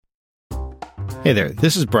Hey there,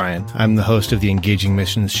 this is Brian. I'm the host of the Engaging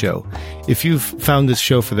Missions Show. If you've found this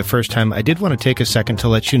show for the first time, I did want to take a second to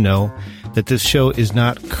let you know that this show is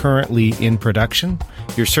not currently in production.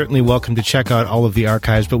 You're certainly welcome to check out all of the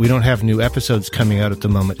archives, but we don't have new episodes coming out at the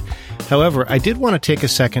moment. However, I did want to take a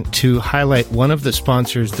second to highlight one of the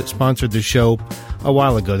sponsors that sponsored the show a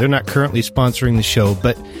while ago. They're not currently sponsoring the show,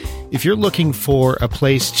 but if you're looking for a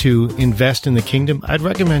place to invest in the kingdom, I'd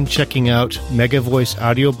recommend checking out Megavoice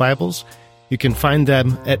Audio Bibles. You can find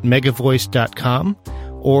them at megavoice.com,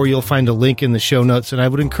 or you'll find a link in the show notes, and I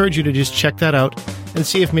would encourage you to just check that out and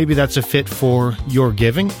see if maybe that's a fit for your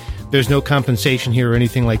giving. There's no compensation here or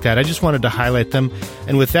anything like that. I just wanted to highlight them,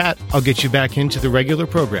 and with that, I'll get you back into the regular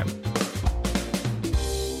program.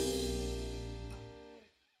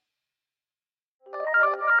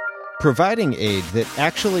 Providing aid that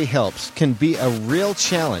actually helps can be a real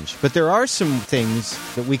challenge, but there are some things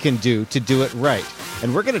that we can do to do it right.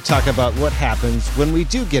 And we're going to talk about what happens when we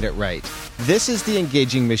do get it right. This is the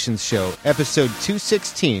Engaging Missions Show, episode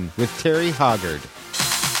 216 with Terry Hoggard.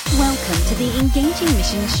 Welcome to the Engaging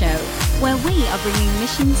Missions Show, where we are bringing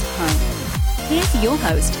missions home. Here's your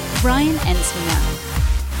host, Brian Ensminger.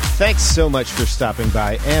 Thanks so much for stopping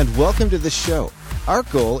by, and welcome to the show. Our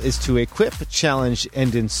goal is to equip, challenge,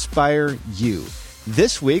 and inspire you.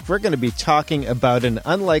 This week, we're going to be talking about an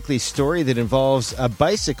unlikely story that involves a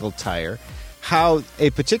bicycle tire, how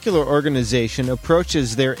a particular organization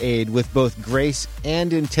approaches their aid with both grace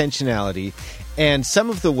and intentionality, and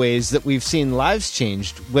some of the ways that we've seen lives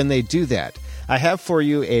changed when they do that. I have for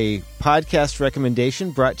you a podcast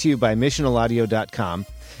recommendation brought to you by missionalaudio.com.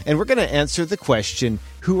 And we're going to answer the question,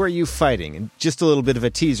 who are you fighting? And just a little bit of a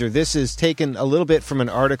teaser. This is taken a little bit from an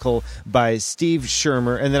article by Steve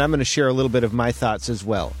Shermer, and then I'm going to share a little bit of my thoughts as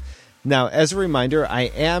well. Now, as a reminder, I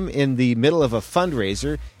am in the middle of a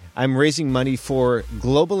fundraiser. I'm raising money for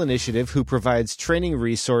Global Initiative, who provides training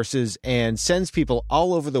resources and sends people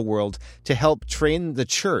all over the world to help train the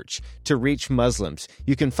church to reach Muslims.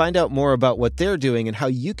 You can find out more about what they're doing and how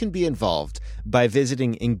you can be involved by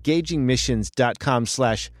visiting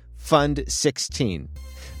engagingmissions.com/fund16.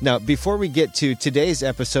 Now, before we get to today's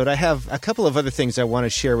episode, I have a couple of other things I want to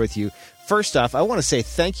share with you. First off, I want to say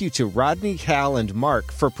thank you to Rodney, Hal, and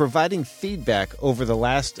Mark for providing feedback over the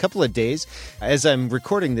last couple of days. As I'm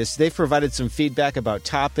recording this, they've provided some feedback about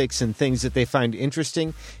topics and things that they find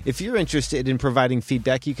interesting. If you're interested in providing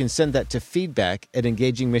feedback, you can send that to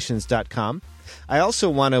feedback@engagingmissions.com. I also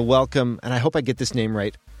want to welcome, and I hope I get this name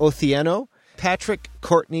right, Othieno, Patrick,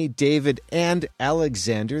 Courtney, David, and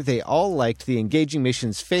Alexander. They all liked the Engaging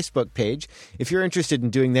Missions Facebook page. If you're interested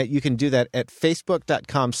in doing that, you can do that at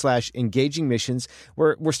facebook.com/engagingmissions.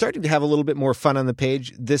 We're starting to have a little bit more fun on the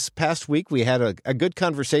page. This past week, we had a good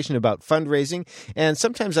conversation about fundraising, and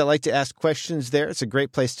sometimes I like to ask questions there. It's a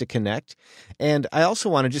great place to connect. And I also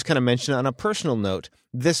want to just kind of mention on a personal note,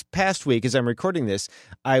 this past week, as I'm recording this,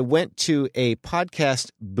 I went to a podcast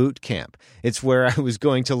boot camp. It's where I was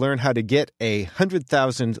going to learn how to get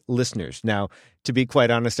 100,000 listeners. Now, to be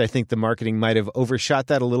quite honest, I think the marketing might have overshot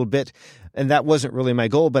that a little bit, and that wasn't really my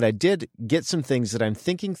goal, but I did get some things that I'm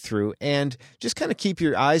thinking through, and just kind of keep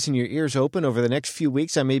your eyes and your ears open over the next few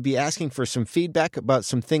weeks. I may be asking for some feedback about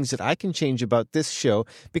some things that I can change about this show,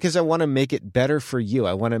 because I want to make it better for you.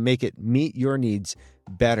 I want to make it meet your needs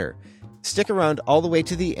better. Stick around all the way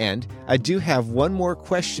to the end. I do have one more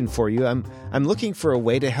question for you. I'm looking for a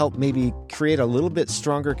way to help maybe create a little bit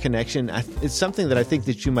stronger connection. It's something that I think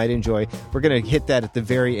that you might enjoy. We're going to hit that at the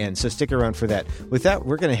very end, so stick around for that. With that,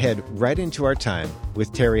 we're going to head right into our time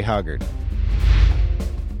with Terry Hoggard.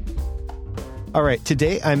 All right,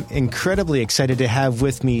 today I'm incredibly excited to have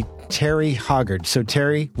with me Terry Hoggard. So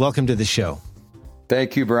Terry, welcome to the show.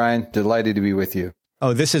 Thank you, Brian. Delighted to be with you.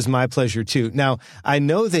 Oh, this is my pleasure, too. Now, I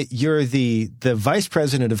know that you're the vice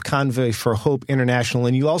president of Convoy for Hope International,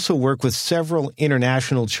 and you also work with several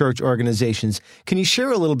international church organizations. Can you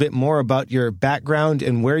share a little bit more about your background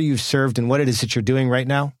and where you've served and what it is that you're doing right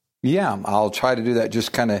now? Yeah, I'll try to do that,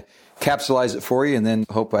 just kind of capsulize it for you, and then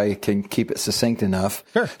hope I can keep it succinct enough.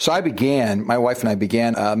 Sure. So my wife and I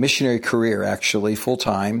began a missionary career, actually,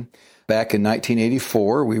 full-time. Back in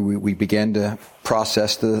 1984, we began to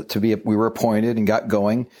process we were appointed and got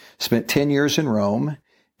going. Spent 10 years in Rome,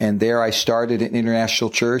 and there I started an international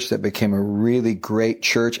church that became a really great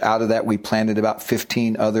church. Out of that, we planted about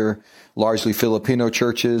 15 other largely Filipino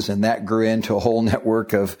churches, and that grew into a whole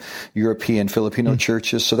network of European Filipino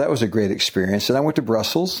churches. So that was a great experience. And I went to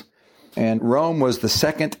Brussels. And Rome was the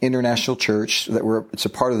second international church it's a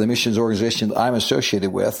part of the missions organization that I'm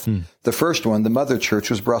associated with. The first one, the mother church,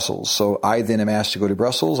 was Brussels. So I then am asked to go to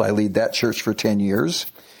Brussels. I lead that church for 10 years.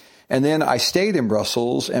 And then I stayed in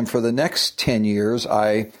Brussels, and for the next 10 years,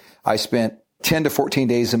 I spent 10 to 14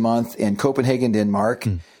 days a month in Copenhagen, Denmark.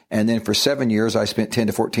 And then for 7 years, I spent 10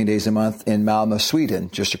 to 14 days a month in Malmö, Sweden,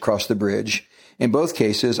 just across the bridge. In both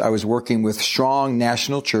cases, I was working with strong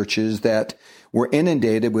national churches that were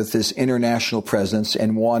inundated with this international presence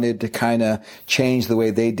and wanted to kind of change the way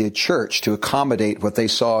they did church to accommodate what they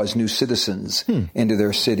saw as new citizens into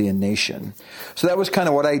their city and nation. So that was kind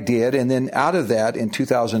of what I did. And then out of that, in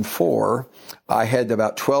 2004, I had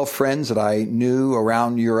about 12 friends that I knew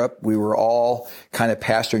around Europe. We were all kind of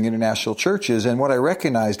pastoring international churches. And what I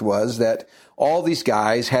recognized was that all these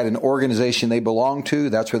guys had an organization they belonged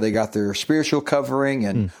to. That's where they got their spiritual covering.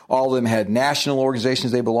 And all of them had national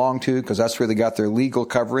organizations they belonged to because that's where they got their legal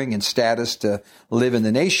covering and status to live in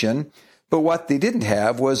the nation. But what they didn't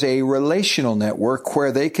have was a relational network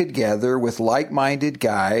where they could gather with like-minded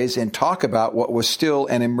guys and talk about what was still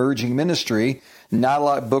an emerging ministry. Not a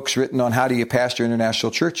lot of books written on how do you pastor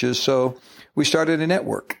international churches. So we started a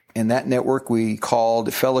network. And that network we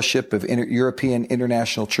called Fellowship of European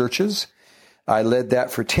International Churches. I led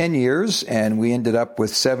that for 10 years, and we ended up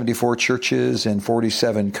with 74 churches in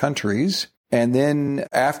 47 countries. And then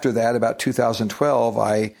after that, about 2012,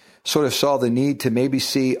 I sort of saw the need to maybe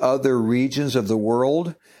see other regions of the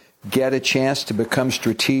world get a chance to become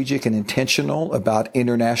strategic and intentional about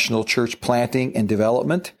international church planting and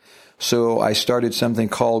development. So I started something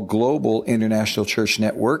called Global International Church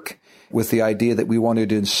Network with the idea that we wanted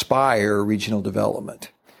to inspire regional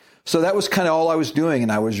development. So that was kind of all I was doing,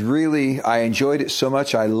 and I enjoyed it so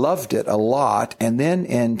much. I loved it a lot. And then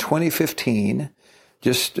in 2015,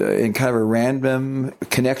 just in kind of a random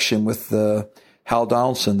connection with Hal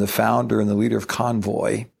Donaldson, the founder and the leader of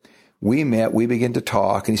Convoy, we met, we began to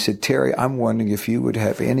talk, and he said, Terry, I'm wondering if you would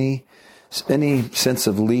have any sense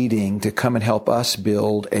of leading to come and help us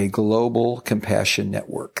build a global compassion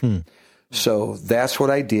network. So that's what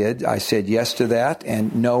I did. I said yes to that,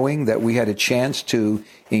 and knowing that we had a chance to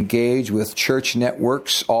engage with church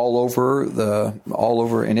networks all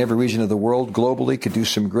over in every region of the world globally, could do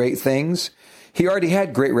some great things. He already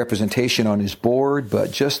had great representation on his board,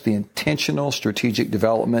 but just the intentional strategic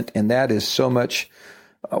development, and that is so much.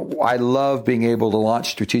 I love being able to launch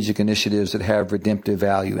strategic initiatives that have redemptive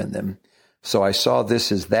value in them. So I saw this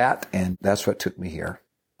as that, and that's what took me here.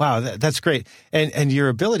 Wow, that's great. And your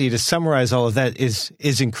ability to summarize all of that is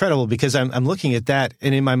incredible, because I'm looking at that,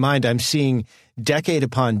 and in my mind I'm seeing decade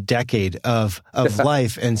upon decade of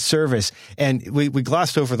life and service. And we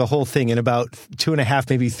glossed over the whole thing in about 2.5,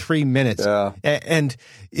 maybe 3 minutes. Yeah. And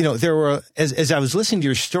there were, as I was listening to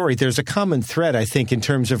your story, there's a common thread, I think, in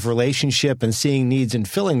terms of relationship and seeing needs and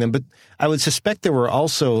filling them. But I would suspect there were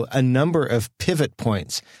also a number of pivot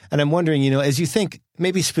points. And I'm wondering, as you think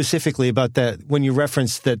maybe specifically about that, when you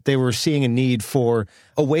referenced that they were seeing a need for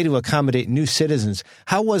a way to accommodate new citizens,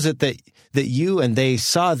 how was it that you and they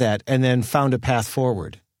saw that and then found a path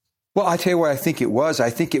forward? Well, I tell you what I think it was. I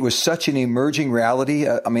think it was such an emerging reality.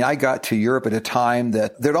 I got to Europe at a time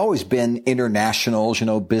that there'd always been internationals,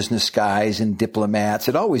 business guys and diplomats.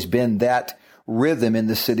 It'd always been that rhythm in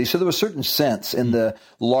the city. So there was a certain sense in the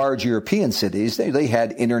large European cities. They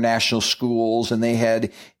had international schools and they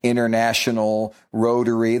had international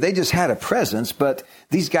Rotary. They just had a presence, but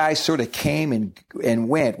these guys sort of came and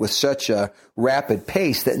went with such a rapid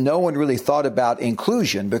pace that no one really thought about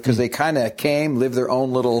inclusion, because they kind of came, lived their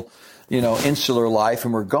own little insular life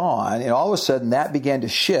and were gone. And all of a sudden that began to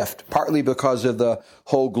shift, partly because of the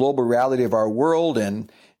whole global reality of our world,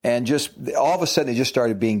 and just all of a sudden it just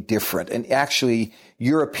started being different. And actually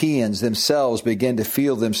Europeans themselves began to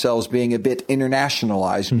feel themselves being a bit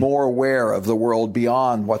internationalized, more aware of the world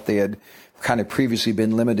beyond what they had kind of previously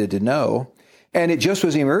been limited to know. And it just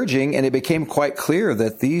was emerging, and it became quite clear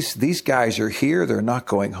that these guys are here. They're not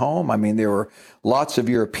going home. There were lots of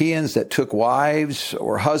Europeans that took wives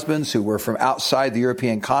or husbands who were from outside the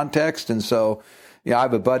European context. And so I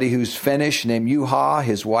have a buddy who's Finnish named Juha.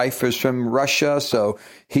 His wife is from Russia, so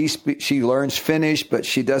she learns Finnish, but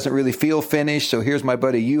she doesn't really feel Finnish. So here's my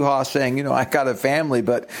buddy Juha saying, I got a family,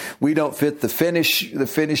 but we don't fit the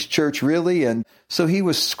Finnish church really. And so he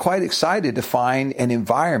was quite excited to find an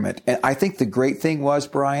environment. And I think the great thing was,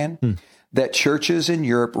 Brian, that churches in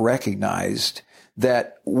Europe recognized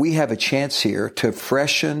that we have a chance here to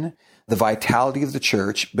freshen the vitality of the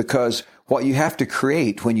church, because what you have to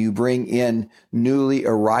create when you bring in newly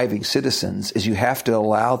arriving citizens is you have to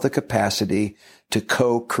allow the capacity to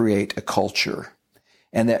co-create a culture.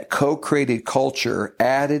 And that co-created culture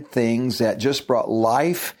added things that just brought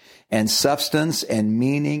life and substance and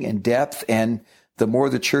meaning and depth. And the more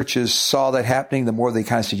the churches saw that happening, the more they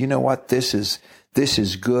kind of said, you know what, this is this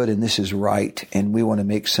is good and this is right, and we want to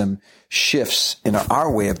make some shifts in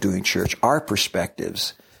our way of doing church, our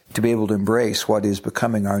perspectives, to be able to embrace what is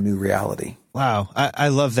becoming our new reality. Wow, I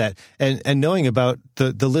love that. And knowing about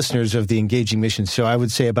the listeners of the Engaging Missions Show, I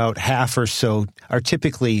would say about half or so are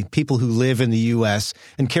typically people who live in the U.S.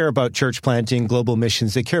 and care about church planting, global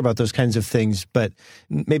missions. They care about those kinds of things, but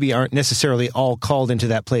maybe aren't necessarily all called into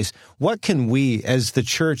that place. What can we, as the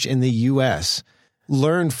church in the U.S.,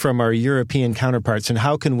 learn from our European counterparts, and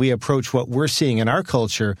how can we approach what we're seeing in our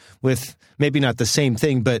culture with maybe not the same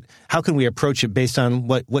thing, but how can we approach it based on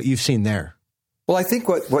what you've seen there? Well, I think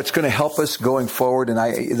what's going to help us going forward,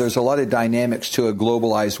 and there's a lot of dynamics to a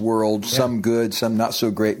globalized world, some good, some not so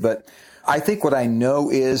great, but I think what I know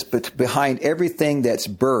is, but behind everything that's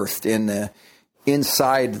birthed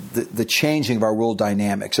inside the changing of our world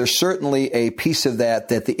dynamics, there's certainly a piece of that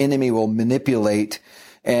the enemy will manipulate,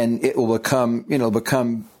 and it will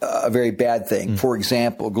become a very bad thing. For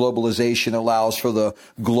example, globalization allows for the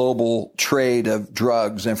global trade of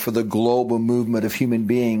drugs and for the global movement of human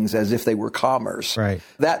beings as if they were commerce. Right.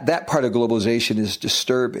 That part of globalization is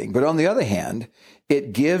disturbing. But on the other hand,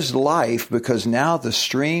 it gives life, because now the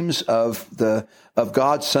streams of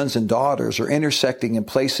God's sons and daughters are intersecting in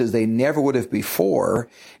places they never would have before.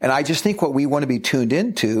 And I just think what we want to be tuned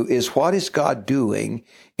into is, what is God doing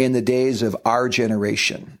in the days of our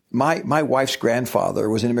generation? My wife's grandfather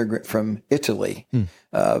was an immigrant from Italy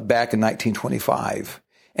back in 1925.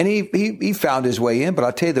 And he found his way in, but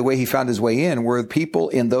I'll tell you, the way he found his way in were people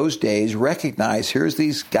in those days recognized, here's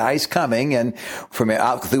these guys coming, and from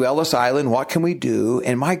out through Ellis Island, what can we do?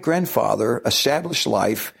 And my grandfather established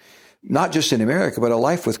life, not just in America, but a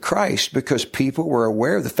life with Christ, because people were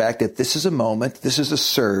aware of the fact that this is a moment, this is a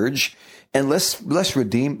surge, and there's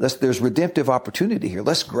redemptive opportunity here.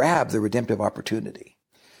 Let's grab the redemptive opportunity.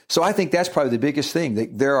 So I think that's probably the biggest thing,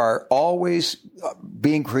 that there are always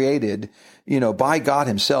being created, by God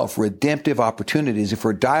himself, redemptive opportunities. If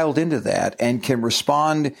we're dialed into that and can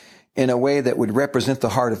respond in a way that would represent the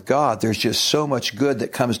heart of God, there's just so much good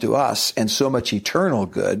that comes to us, and so much eternal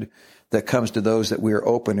good that comes to those that we are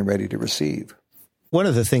open and ready to receive. One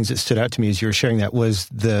of the things that stood out to me as you were sharing that was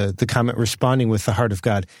the comment, responding with the heart of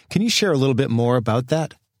God. Can you share a little bit more about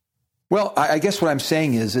that? Well, I guess what I'm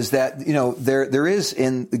saying is that, there is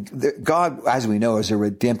God, as we know, is a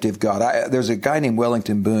redemptive God. There's a guy named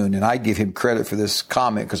Wellington Boone, and I give him credit for this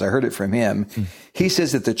comment because I heard it from him. He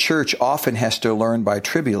says that the church often has to learn by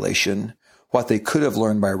tribulation what they could have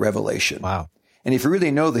learned by revelation. Wow. And if you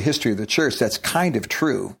really know the history of the church, that's kind of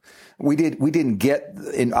true. We didn't get,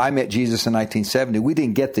 I met Jesus in 1970. We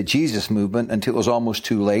didn't get the Jesus movement until it was almost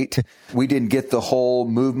too late. We didn't get the whole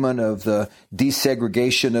movement of the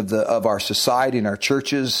desegregation of our society and our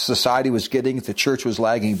churches. Society was getting it. The church was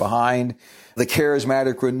lagging behind. The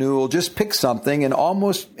charismatic renewal, just pick something, and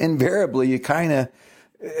almost invariably you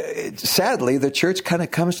sadly, the church kind of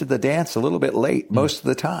comes to the dance a little bit late most of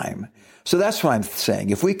the time. So that's what I'm saying.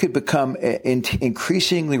 If we could become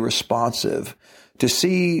increasingly responsive to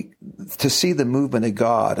see the movement of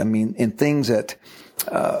God, in things that,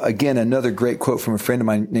 again, another great quote from a friend of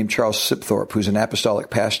mine named Charles Sipthorpe, who's an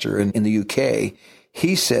apostolic pastor in the UK.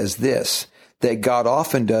 He says this, that God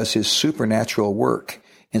often does his supernatural work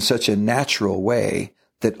in such a natural way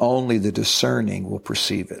that only the discerning will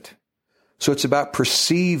perceive it. So it's about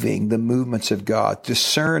perceiving the movements of God,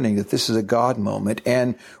 discerning that this is a God moment,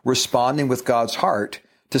 and responding with God's heart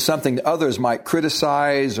to something that others might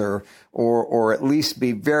criticize or at least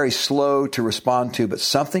be very slow to respond to. But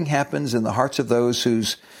something happens in the hearts of those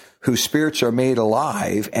whose spirits are made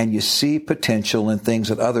alive, and you see potential in things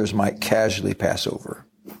that others might casually pass over.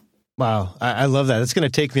 Wow, I love that. It's going to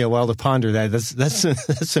take me a while to ponder that. That's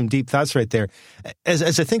some deep thoughts right there.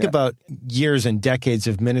 As I think about years and decades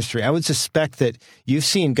of ministry, I would suspect that you've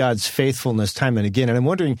seen God's faithfulness time and again. And I'm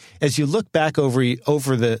wondering, as you look back over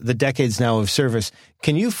the decades now of service,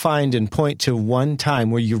 can you find and point to one time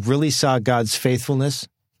where you really saw God's faithfulness?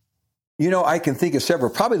 I can think of several.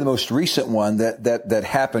 Probably the most recent one that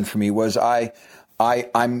happened for me was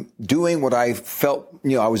I'm doing what I felt,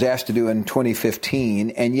 I was asked to do in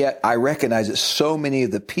 2015, and yet I recognize that so many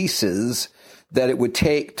of the pieces that it would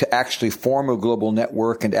take to actually form a global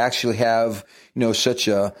network and to actually have, such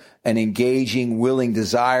an engaging, willing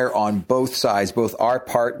desire on both sides, both our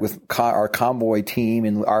part with our convoy team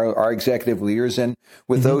and our executive leaders, and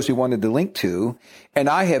with those we wanted to link to. And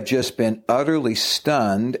I have just been utterly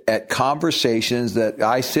stunned at conversations that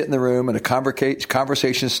I sit in the room and a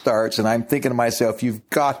conversation starts, and I'm thinking to myself, you've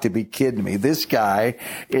got to be kidding me. This guy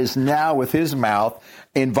is now with his mouth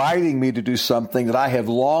inviting me to do something that I have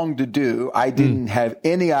longed to do. I didn't have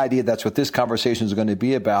any idea that's what this conversation is going to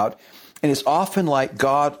be about. And it's often like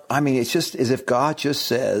God, it's just as if God just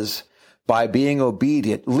says, by being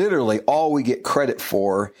obedient, literally all we get credit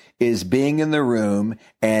for is being in the room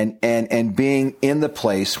and being in the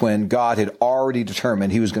place when God had already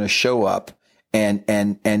determined he was going to show up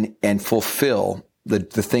and fulfill the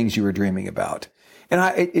things you were dreaming about.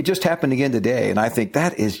 And it just happened again today. And I think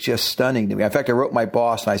that is just stunning to me. In fact, I wrote my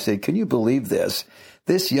boss and I said, can you believe this?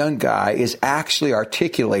 This young guy is actually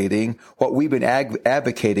articulating what we've been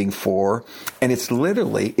advocating for. And it's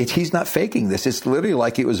literally, he's not faking this. It's literally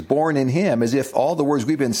like it was born in him, as if all the words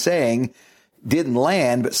we've been saying didn't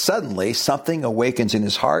land, but suddenly something awakens in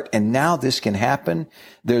his heart. And now this can happen.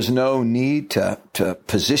 There's no need to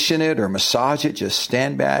position it or massage it. Just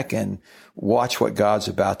stand back and watch what God's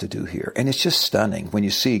about to do here. And it's just stunning when you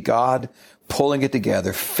see God pulling it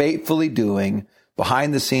together, faithfully doing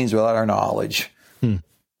behind the scenes without our knowledge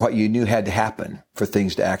what you knew had to happen for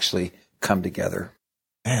things to actually come together.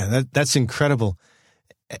 Man, that's incredible.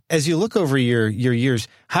 As you look over your years,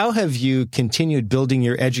 how have you continued building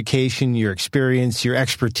your education, your experience, your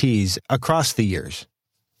expertise across the years?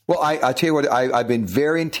 Well, I tell you what, I've been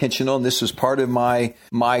very intentional, and this was part of my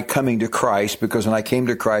coming to Christ, because when I came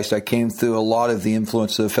to Christ, I came through a lot of the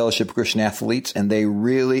influence of Fellowship of Christian Athletes, and they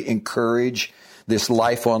really encourage this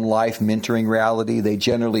life-on-life mentoring reality. They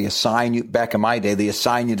generally assign you, back in my day, they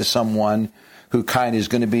assign you to someone who kind of is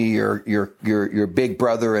going to be your big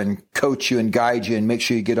brother and coach you and guide you and make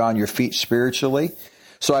sure you get on your feet spiritually.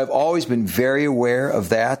 So I've always been very aware of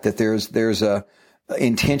that there's a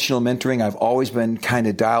intentional mentoring. I've always been kind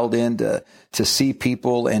of dialed in to see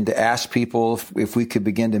people and to ask people if we could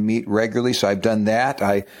begin to meet regularly. So I've done that.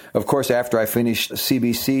 Of course, after I finished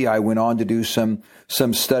CBC, I went on to do some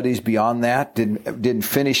studies beyond that. Didn't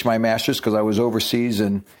finish my master's because I was overseas,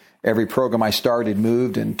 and every program I started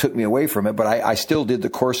moved and took me away from it. But I still did the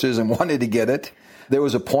courses and wanted to get it. There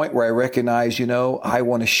was a point where I recognized, I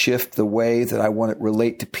want to shift the way that I want to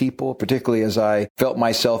relate to people, particularly as I felt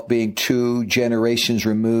myself being 2 generations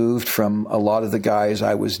removed from a lot of the guys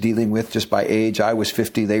I was dealing with just by age. I was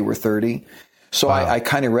 50, they were 30. So wow. I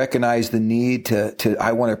kind of recognized the need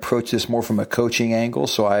I want to approach this more from a coaching angle.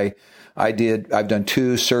 So I've done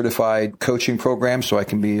 2 certified coaching programs so I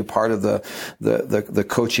can be a part of the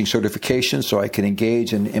coaching certification, so I can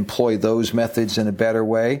engage and employ those methods in a better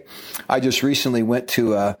way. I just recently went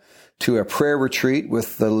to a prayer retreat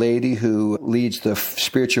with the lady who leads the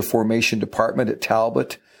spiritual formation department at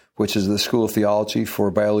Talbot, which is the School of Theology for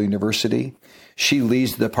Biola University. She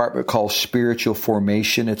leads the department called Spiritual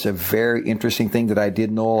Formation. It's a very interesting thing that I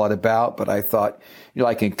didn't know a lot about, but I thought,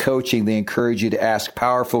 like in coaching, they encourage you to ask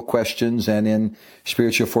powerful questions, and in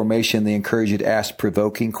spiritual formation, they encourage you to ask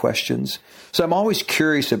provoking questions. So I'm always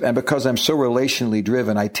curious, and because I'm so relationally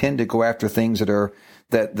driven, I tend to go after things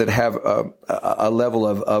that have a level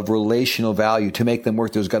of relational value. To make them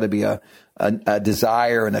work, there's got to be a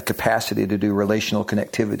desire and a capacity to do relational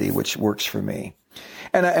connectivity, which works for me.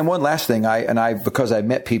 And one last thing, because I've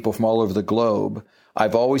met people from all over the globe,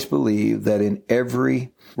 I've always believed that in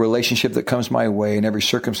every relationship that comes my way, in every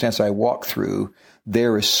circumstance I walk through,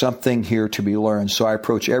 there is something here to be learned. So I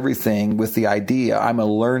approach everything with the idea I'm a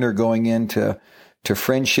learner going into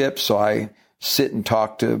friendships. So I sit and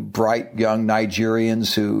talk to bright young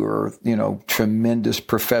Nigerians who are, tremendous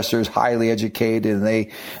professors, highly educated,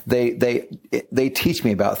 and they teach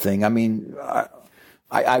me about things.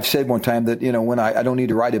 I've said one time that, when I don't need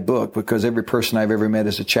to write a book, because every person I've ever met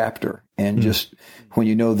is a chapter. And just when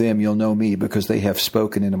you know them, you'll know me, because they have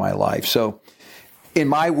spoken into my life. So in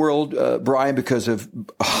my world, Brian, because of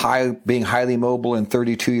being highly mobile and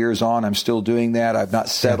 32 years on, I'm still doing that. I've not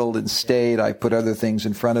settled and stayed. I put other things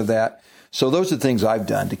in front of that. So those are the things I've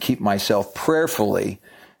done to keep myself prayerfully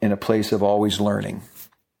in a place of always learning.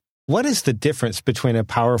 What is the difference between a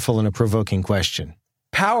powerful and a provoking question?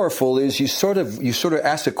 Powerful is you sort of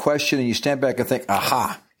ask a question and you stand back and think,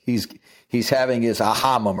 aha, he's having his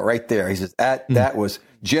aha moment right there. He says, that was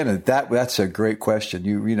Jenna, that's a great question.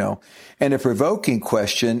 And a provoking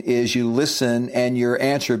question is you listen and your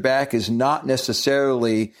answer back is not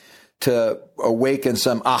necessarily to awaken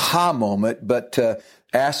some aha moment, but to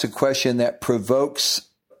ask a question that provokes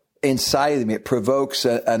inside of me. It provokes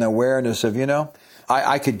an awareness of,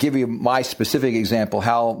 I could give you my specific example,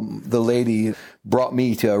 how the lady brought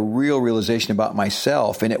me to a real realization about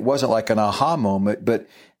myself. And it wasn't like an aha moment, but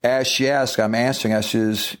as she asked, I'm answering.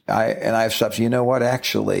 I've stopped. You know what?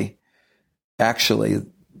 Actually,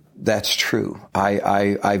 that's true.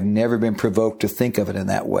 I've never been provoked to think of it in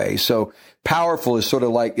that way. So powerful is sort of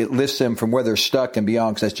like it lifts them from where they're stuck and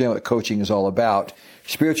beyond, because that's generally what coaching is all about.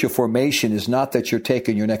 Spiritual formation is not that you're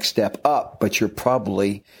taking your next step up, but you're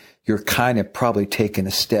probably you're kind of probably taking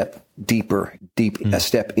a step deeper, a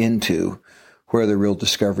step into where the real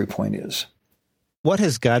discovery point is. What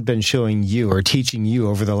has God been showing you or teaching you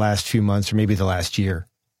over the last few months or maybe the last year?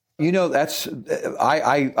 You know,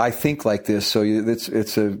 I think like this, so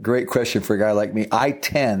it's a great question for a guy like me. I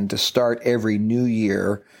tend to start every new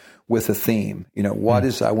year with a theme. You know, what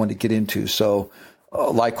is I want to get into? So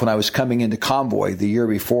like when I was coming into Convoy the year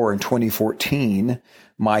before in 2014,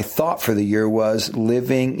 my thought for the year was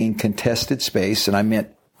living in contested space, and I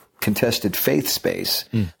meant contested faith space,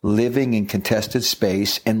 living in contested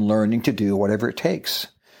space and learning to do whatever it takes.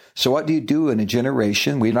 So what do you do in a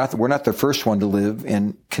generation? We're not the first one to live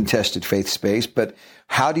in contested faith space, but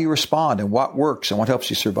how do you respond and what works and what helps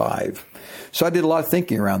you survive? So I did a lot of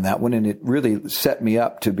thinking around that one, and it really set me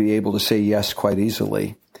up to be able to say yes quite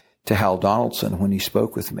easily to Hal Donaldson when he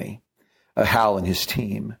spoke with me, Hal and his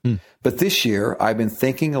team. But this year I've been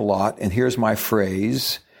thinking a lot, and here's my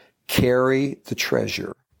phrase, carry the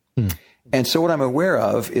treasure. And so what I'm aware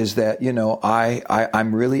of is that, you know,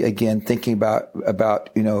 I'm really, again, thinking about,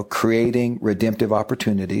 you know, creating redemptive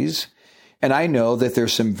opportunities. And I know that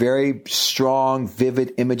there's some very strong,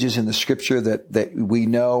 vivid images in the scripture that we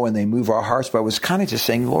know and they move our hearts. But I was kind of just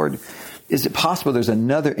saying, Lord, is it possible there's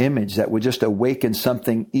another image that would just awaken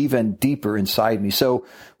something even deeper inside me? So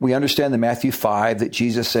we understand in Matthew 5 that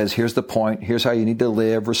Jesus says, here's the point. Here's how you need to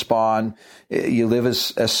live, respond. You live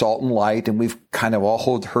as salt and light. And we've kind of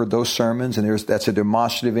all heard those sermons. And that's a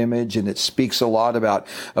demonstrative image. And it speaks a lot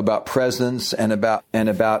about presence and about,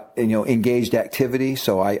 you know, engaged activity.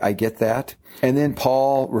 So I get that. And then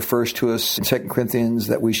Paul refers to us in 2 Corinthians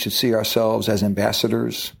that we should see ourselves as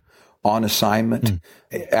ambassadors on assignment,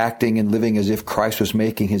 acting and living as if Christ was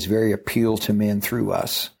making his very appeal to men through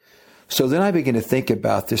us. So then I begin to think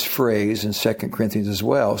about this phrase in 2 Corinthians as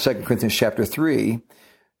well. 2 Corinthians chapter 3,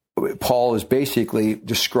 Paul is basically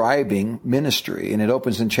describing ministry. And it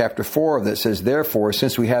opens in chapter 4 that says, therefore,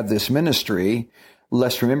 since we have this ministry,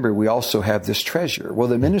 let's remember we also have this treasure. Well,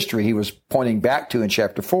 the ministry he was pointing back to in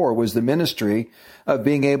chapter 4 was the ministry of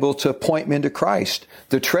being able to point men to Christ.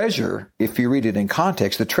 The treasure, if you read it in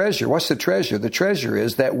context, the treasure, what's the treasure? The treasure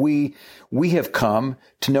is that we have come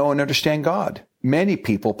to know and understand God. Many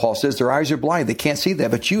people, Paul says, their eyes are blind. They can't see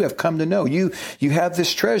that, but you have come to know. You have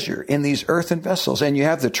this treasure in these earthen vessels, and you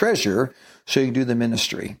have the treasure so you can do the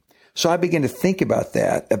ministry. So I began to think about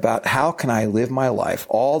that, about how can I live my life,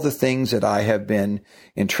 all the things that I have been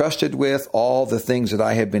entrusted with, all the things that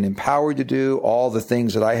I have been empowered to do, all the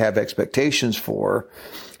things that I have expectations for.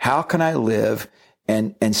 How can I live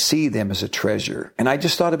and see them as a treasure? And I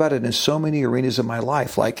just thought about it in so many arenas of my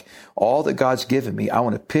life, like all that God's given me. I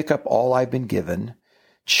want to pick up all I've been given,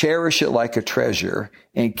 cherish it like a treasure,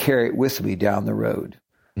 and carry it with me down the road.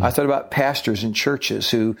 I thought about pastors in churches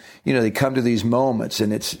who, you know, they come to these moments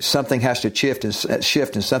and it's something has to shift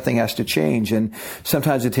and something has to change. And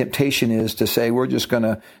sometimes the temptation is to say, we're just going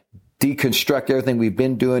to deconstruct everything we've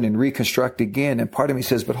been doing and reconstruct again. And part of me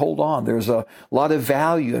says, but hold on, there's a lot of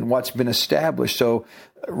value in what's been established. So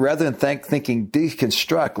rather than thinking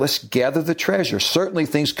deconstruct, let's gather the treasure. Certainly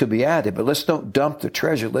things could be added, but let's don't dump the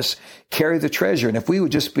treasure. Let's carry the treasure. And if we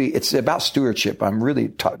would just it's about stewardship. I'm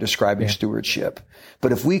really describing stewardship.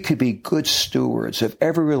 But if we could be good stewards of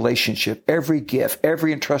every relationship, every gift,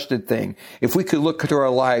 every entrusted thing, if we could look into our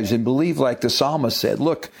lives and believe like the psalmist said,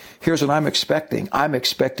 look, here's what I'm expecting. I'm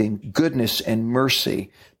expecting goodness and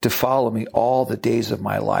mercy to follow me all the days of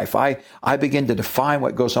my life. I begin to define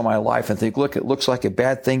what goes on in my life and think, look, it looks like a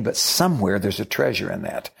bad thing, but somewhere there's a treasure in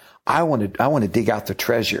that. I want to dig out the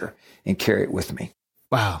treasure and carry it with me.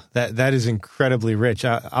 Wow, that is incredibly rich.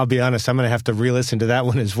 I'll be honest, I'm going to have to re-listen to that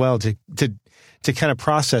one as well to kind of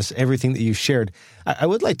process everything that you shared. I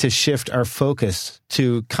would like to shift our focus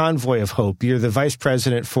to Convoy of Hope. You're the vice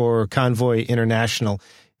president for Convoy International.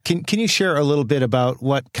 Can you share a little bit about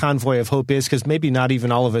what Convoy of Hope is? Because maybe not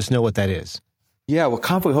even all of us know what that is. Yeah, well,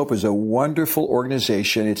 Convoy of Hope is a wonderful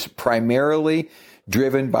organization. It's primarily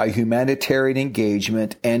driven by humanitarian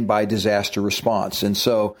engagement and by disaster response. And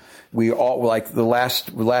so we all, like the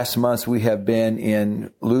last months, we have been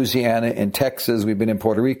in Louisiana and Texas. We've been in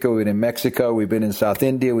Puerto Rico. We've been in Mexico. We've been in South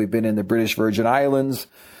India. We've been in the British Virgin Islands.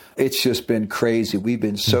 It's just been crazy. We've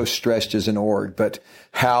been so stretched as an org. But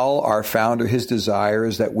Hal, our founder, his desire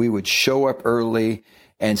is that we would show up early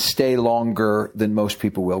and stay longer than most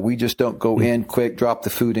people will. We just don't go in quick, drop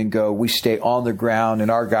the food and go. We stay on the ground,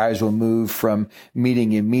 and our guys will move from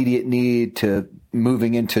meeting immediate need to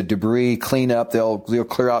moving into debris, cleanup. They'll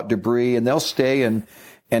clear out debris, and they'll stay and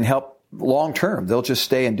help long term. They'll just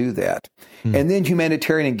stay and do that. And then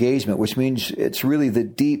humanitarian engagement, which means it's really the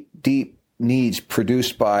deep needs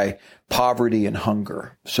produced by poverty and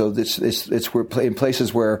hunger. So it's we're in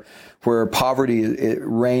places where poverty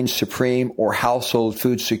reigns supreme or household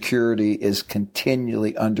food security is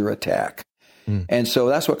continually under attack. And so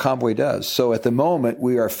that's what Convoy does. So at the moment,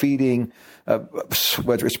 we are feeding,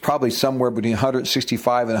 whether it's probably somewhere between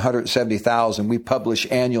 165 and 170,000. We publish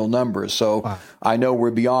annual numbers. So wow. I know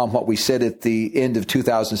we're beyond what we said at the end of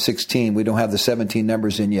 2016. We don't have the 17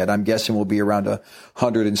 numbers in yet. I'm guessing we'll be around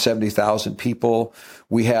 170,000 people.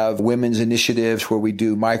 We have women's initiatives where we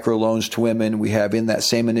do microloans to women. We have in that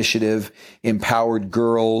same initiative empowered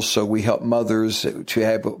girls. So we help mothers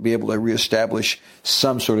to be able to reestablish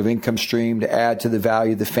some sort of income stream to add to the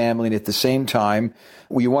value of the family. And at the same time,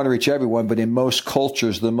 we want to reach everyone, but in most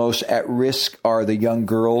cultures, the most at risk are the young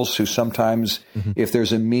girls who sometimes, if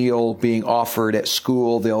there's a meal being offered at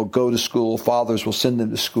school, they'll go to school. Fathers will send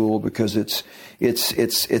them to school because it's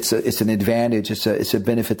an advantage. It's a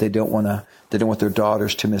benefit they don't want their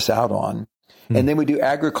daughters to miss out on. And then we do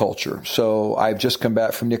agriculture. So I've just come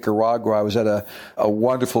back from Nicaragua. I was at a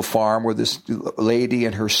wonderful farm where this lady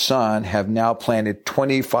and her son have now planted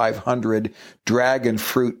 2,500 dragon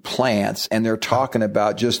fruit plants. And they're talking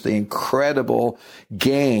about just the incredible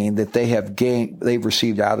gain that they've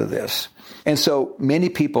received out of this. And so many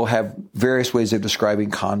people have various ways of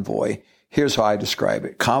describing Convoy. Here's how I describe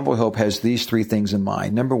it. Convoy Hope has these three things in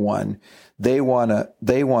mind. Number one, they want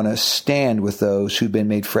to stand with those who've been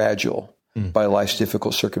made fragile by life's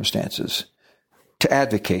difficult circumstances, to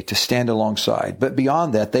advocate, to stand alongside. But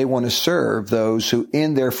beyond that, they want to serve those who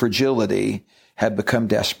in their fragility have become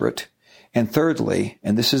desperate. And thirdly,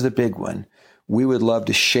 and this is the big one, we would love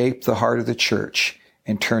to shape the heart of the church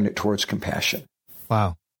and turn it towards compassion.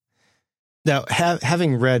 Wow. Now,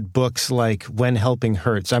 having read books like When Helping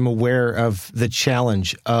Hurts, I'm aware of the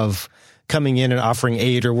challenge of coming in and offering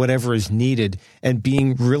aid or whatever is needed and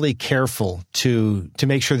being really careful to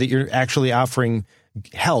make sure that you're actually offering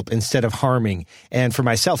help instead of harming. And for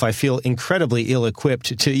myself, I feel incredibly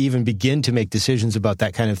ill-equipped to even begin to make decisions about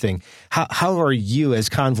that kind of thing. How are you as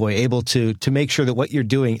Convoy able to make sure that what you're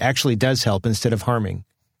doing actually does help instead of harming?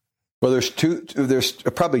 Well, there's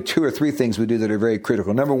probably two or three things we do that are very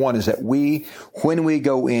critical. Number one is that when we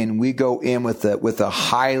go in with a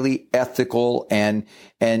highly ethical and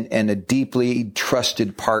a deeply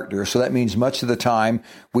trusted partner. So that means much of the time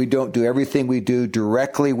we don't do everything we do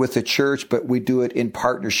directly with the church, but we do it in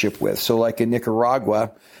partnership with. So like in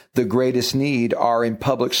Nicaragua, the greatest need are in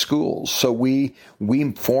public schools. So we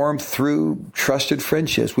form through trusted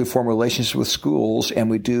friendships. We form relationships with schools, and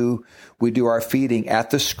we do our feeding at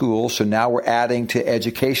the school. So now we're adding to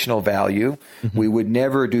educational value. We would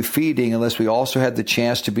never do feeding unless we also had the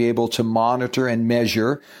chance to be able to monitor and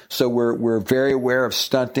measure. So we're very aware of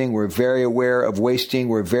stunting. We're very aware of wasting.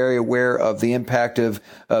 We're very aware of the impact of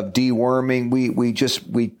deworming.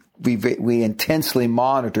 We intensely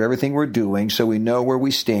monitor everything we're doing so we know where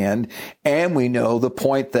we stand, and we know the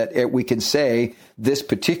point that we can say this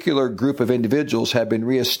particular group of individuals have been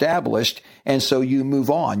reestablished, and so you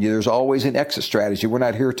move on. There's always an exit strategy. We're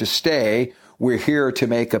not here to stay. We're here to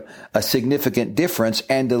make a significant difference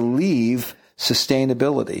and to leave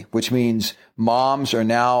sustainability, which means moms are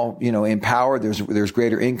now, empowered. There's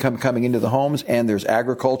greater income coming into the homes, and there's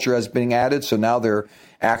agriculture has been added. So now they're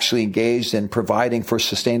actually engaged in providing for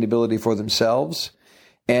sustainability for themselves.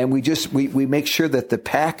 And we make sure that the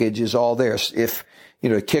package is all there. If,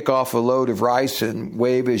 kick off a load of rice and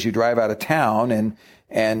wave as you drive out of town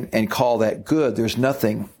and call that good, there's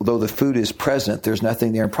nothing, though the food is present, there's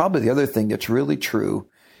nothing there. And probably the other thing that's really true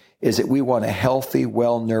is that we want a healthy,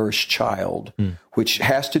 well-nourished child, which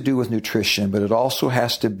has to do with nutrition, but it also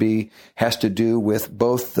has to do with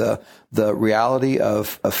both the reality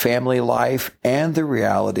of a family life and the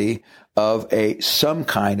reality of some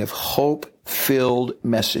kind of hope-filled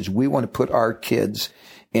message. We want to put our kids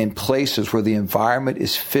in places where the environment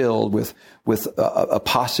is filled with a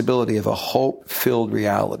possibility of a hope-filled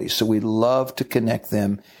reality. So we love to connect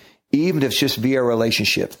them, even if it's just via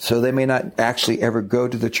relationship. So they may not actually ever go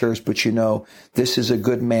to the church, but this is a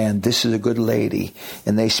good man, this is a good lady,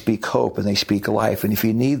 and they speak hope and they speak life. And if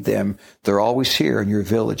you need them, they're always here in your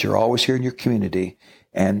village, they're always here in your community,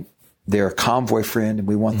 and they're a Convoy friend, and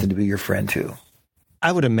we want them to be your friend too.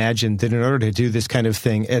 I would imagine that in order to do this kind of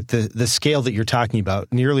thing at the scale that you're talking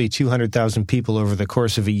about, nearly 200,000 people over the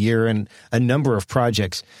course of a year and a number of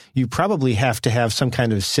projects, you probably have to have some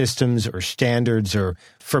kind of systems or standards or,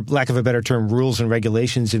 for lack of a better term, rules and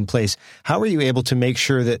regulations in place. How are you able to make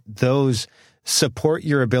sure that those support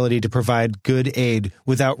your ability to provide good aid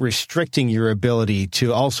without restricting your ability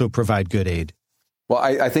to also provide good aid? Well,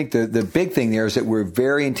 I think the big thing there is that we're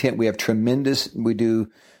very intent. We do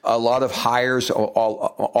a lot of hires.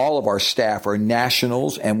 All of our staff are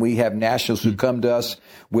nationals, and we have nationals who come to us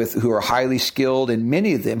who are highly skilled, and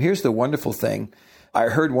many of them, here's the wonderful thing. I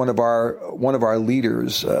heard one of our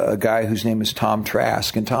leaders, a guy whose name is Tom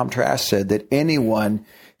Trask, and Tom Trask said that anyone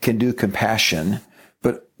can do compassion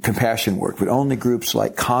work, but only groups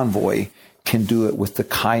like Convoy can do it with the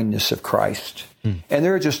kindness of Christ. And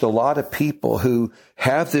there are just a lot of people who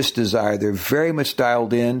have this desire. They're very much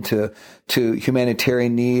dialed in to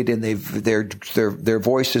humanitarian need, and their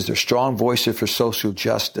voices, their strong voices for social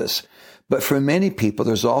justice. But for many people,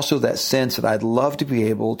 there's also that sense that I'd love to be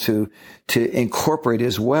able to incorporate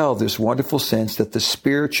as well this wonderful sense that the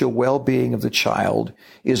spiritual well-being of the child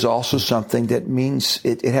is also something that means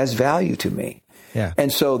it has value to me. Yeah.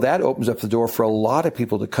 And so that opens up the door for a lot of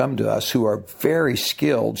people to come to us who are very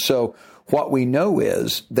skilled. So what we know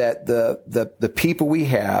is that the people we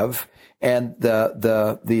have and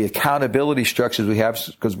the accountability structures we have,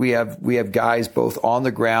 because we have guys both on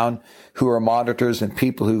the ground who are monitors and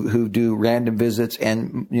people who do random visits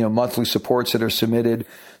and, monthly supports that are submitted.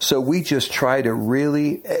 So we just try to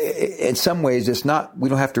really, in some ways, we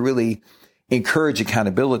don't have to really encourage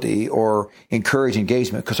accountability or encourage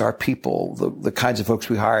engagement, because our people, the kinds of folks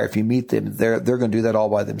we hire, if you meet them, they're going to do that all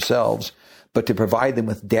by themselves. But to provide them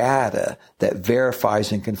with data that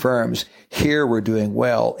verifies and confirms, here we're doing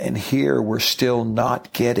well, and here we're still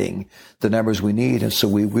not getting the numbers we need. And so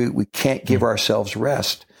we can't give ourselves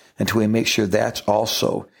rest until we make sure that's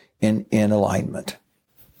also in alignment.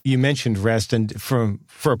 You mentioned rest, and for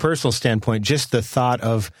a personal standpoint, just the thought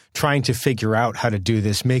of trying to figure out how to do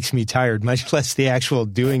this makes me tired, much less the actual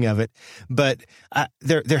doing of it. But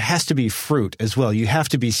there has to be fruit as well. You have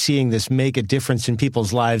to be seeing this make a difference in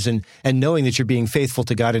people's lives and knowing that you're being faithful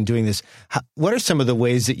to God in doing this. What are some of the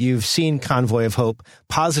ways that you've seen Convoy of Hope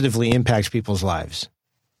positively impact people's lives?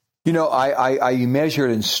 I measure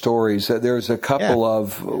it in stories. There's a couple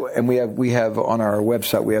of, and we have on our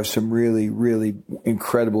website, we have some really, really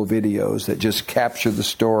incredible videos that just capture the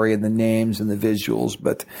story and the names and the visuals.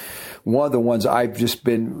 But one of the ones I've just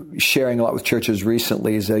been sharing a lot with churches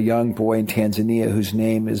recently is a young boy in Tanzania whose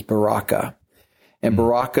name is Baraka. And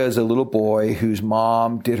Baraka is a little boy whose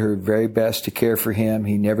mom did her very best to care for him.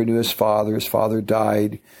 He never knew his father. His father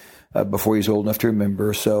died before he was old enough to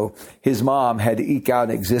remember. So his mom had to eke out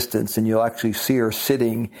an existence, and you'll actually see her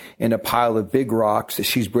sitting in a pile of big rocks that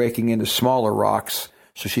she's breaking into smaller rocks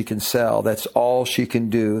so she can sell. That's all she can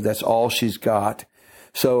do. That's all she's got.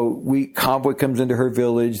 So Convoy comes into her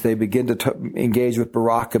village. They begin to engage with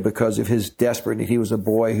Baraka because of his desperate need. He was a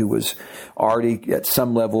boy who was already at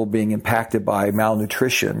some level being impacted by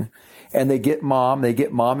malnutrition. And they get mom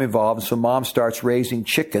involved. So mom starts raising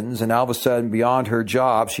chickens, and all of a sudden, beyond her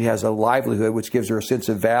job, she has a livelihood, which gives her a sense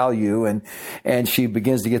of value. And she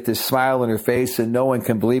begins to get this smile on her face, and no one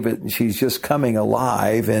can believe it. And she's just coming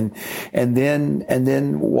alive. And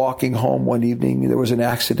then walking home one evening, there was an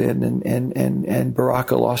accident, and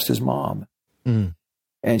Baraka lost his mom.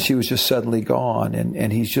 And she was just suddenly gone.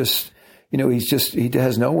 And he's just, he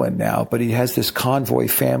has no one now, but he has this Convoy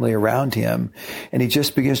family around him. And he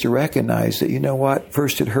just begins to recognize that,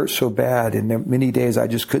 first it hurt so bad. And there were many days I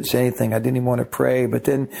just couldn't say anything. I didn't even want to pray. But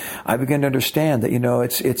then I began to understand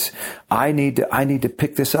that, I need to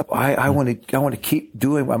pick this up. I want to keep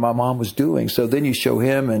doing what my mom was doing. So then you show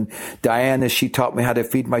him, and Diana, she taught me how to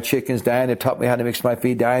feed my chickens. Diana taught me how to mix my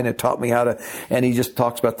feed. Diana taught me and he just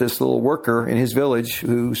talks about this little worker in his village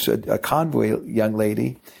who's a Convoy young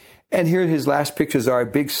lady. And here his last pictures are a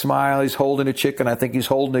big smile. He's holding a chicken. I think he's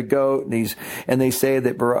holding a goat. And they say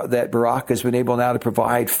that Baraka has been able now to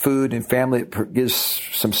provide food and family, gives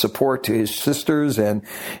some support to his sisters, and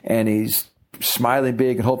he's smiling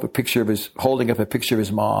big and holding up a picture of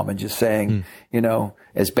his mom and just saying,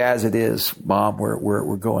 as bad as it is, Mom,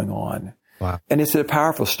 we're going on. Wow. And it's a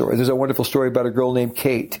powerful story. There's a wonderful story about a girl named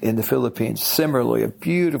Kate in the Philippines. Similarly, a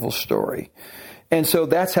beautiful story. And so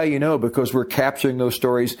that's how you know, because we're capturing those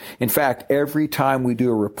stories. In fact, every time we do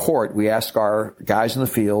a report, we ask our guys in the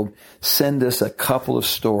field, send us a couple of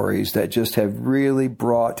stories that just have really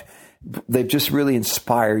they've just really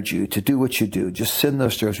inspired you to do what you do. Just send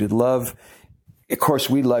those stories. Of course,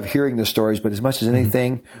 we love hearing the stories, but as much as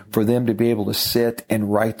anything, for them to be able to sit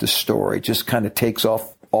and write the story just kind of takes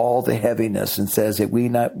off all the heaviness and says it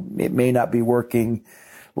may not be working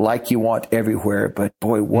like you want everywhere, but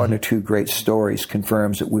boy, one or two great stories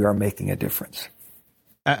confirms that we are making a difference.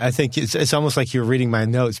 I think it's almost like you're reading my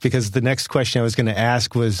notes, because the next question I was going to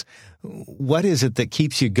ask was, what is it that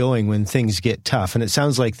keeps you going when things get tough? And it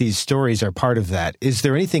sounds like these stories are part of that. Is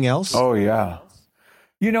there anything else? Oh, yeah.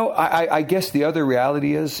 I guess the other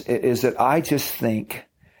reality is that I just think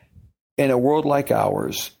in a world like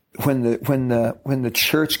ours, when the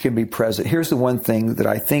church can be present, here's the one thing that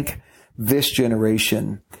I think this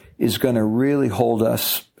generation is going to really hold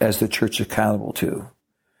us as the church accountable to.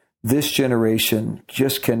 This generation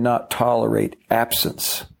just cannot tolerate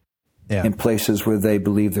absence in places where they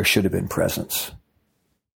believe there should have been presence.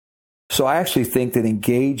 So I actually think that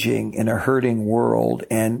engaging in a hurting world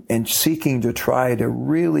and seeking to try to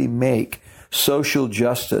really make social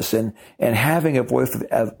justice and having a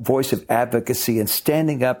voice of advocacy and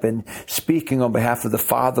standing up and speaking on behalf of the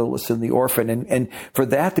fatherless and the orphan, and for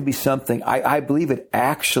that to be something, I believe it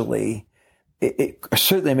actually, it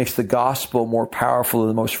certainly makes the gospel more powerful in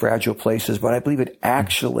the most fragile places, but I believe it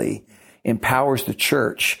actually empowers the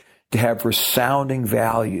church to have resounding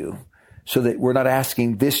value, so that we're not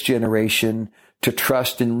asking this generation to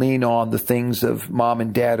trust and lean on the things of mom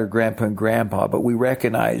and dad or grandpa and grandpa, but we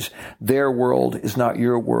recognize their world is not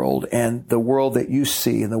your world, and the world that you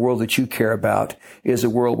see and the world that you care about is a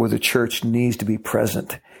world where the church needs to be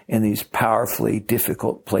present in these powerfully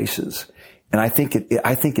difficult places. And I think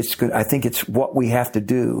it's good. I think it's what we have to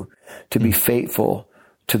do to be faithful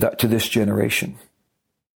to this generation.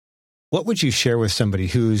 What would you share with somebody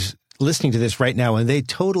who's listening to this right now and they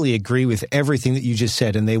totally agree with everything that you just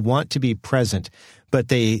said and they want to be present, but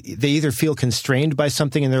they either feel constrained by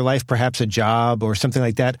something in their life, perhaps a job or something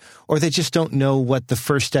like that, or they just don't know what the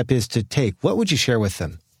first step is to take? What would you share with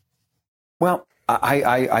them? Well,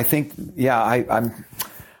 I think,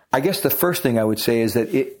 I guess the first thing I would say is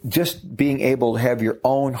that just being able to have your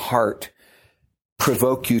own heart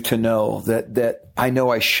provoke you to know that I know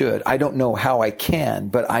I should. I don't know how I can,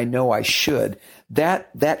 but I know I should.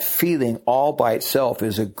 That feeling all by itself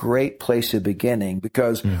is a great place of beginning,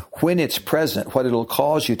 because when it's present, what it'll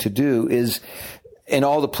cause you to do is, in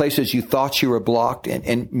all the places you thought you were blocked,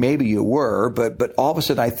 and maybe you were, but all of a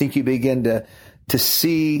sudden I think you begin to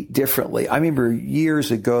see differently. I remember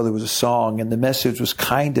years ago there was a song and the message was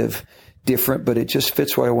kind of different, but it just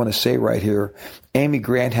fits what I want to say right here. Amy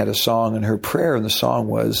Grant had a song, and her prayer in the song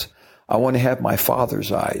was, I want to have my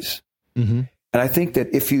Father's eyes. Mm-hmm. And I think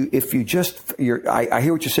that if you just, I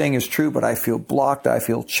hear what you're saying is true, but I feel blocked, I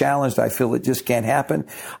feel challenged, I feel it just can't happen.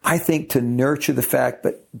 I think to nurture the fact,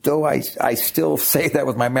 but though I still say that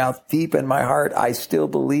with my mouth deep in my heart, I still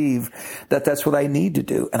believe that that's what I need to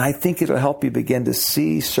do. And I think it'll help you begin to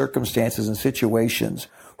see circumstances and situations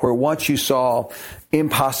where once you saw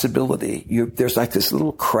impossibility, there's like this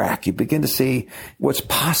little crack. You begin to see what's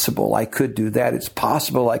possible. I could do that. It's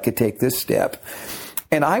possible I could take this step.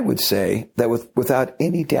 And I would say that without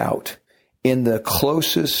any doubt, in the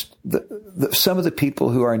closest, some of the people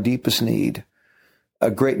who are in deepest need,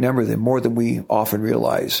 a great number of them, more than we often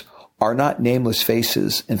realize, are not nameless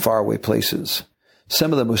faces in faraway places.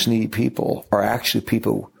 Some of the most needy people are actually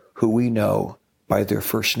people who we know by their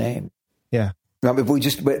first name. Yeah. But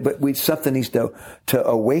something needs to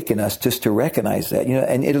awaken us just to recognize that,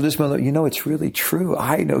 and it'll just, it's really true.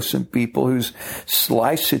 I know some people whose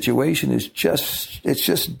life situation is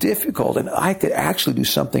just difficult, and I could actually do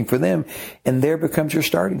something for them, and there becomes your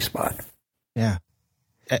starting spot. Yeah.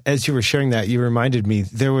 As you were sharing that, you reminded me,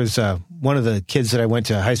 there was one of the kids that I went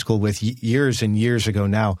to high school with years and years ago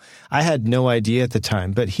now. I had no idea at the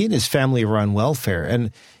time, but he and his family were on welfare, and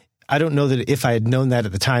I don't know that if I had known that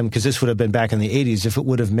at the time, because this would have been back in the 80s, if it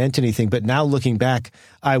would have meant anything. But now looking back,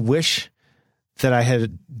 I wish that I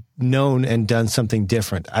had known and done something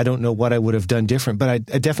different. I don't know what I would have done different, but I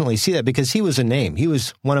definitely see that, because he was a name. He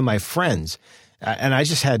was one of my friends, and I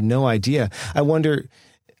just had no idea. I wonder,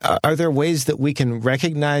 are there ways that we can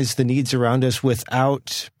recognize the needs around us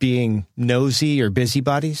without being nosy or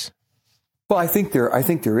busybodies? Well, I think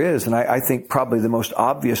there is, and I think probably the most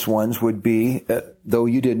obvious ones would be, though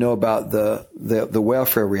you didn't know about the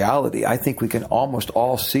welfare reality, I think we can almost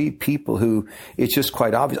all see people who it's just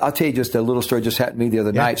quite obvious. I'll tell you just a little story just happened to me the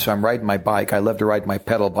other night. So I'm riding my bike. I love to ride my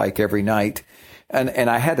pedal bike every night. And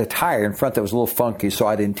I had a tire in front that was a little funky, so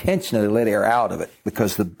I'd intentionally let air out of it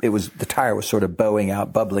because the tire was sort of bubbling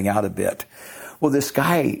out a bit. Well, this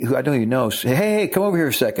guy who I don't even know said, hey, come over here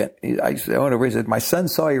a second. I went over, he said, my son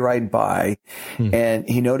saw you riding by and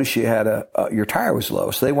he noticed you had your tire was low.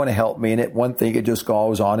 So they want to help me. And one thing, it just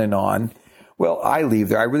goes on and on. Well, I leave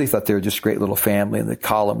there. I really thought they were just a great little family. And the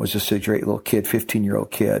Colin was just a great little kid, 15-year-old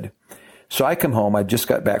kid. So I come home. I just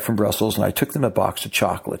got back from Brussels and I took them a box of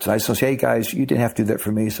chocolates. And I said, hey guys, you didn't have to do that for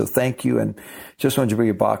me. So thank you. And just wanted to bring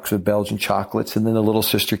a box of Belgian chocolates. And then the little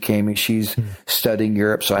sister came and she's studying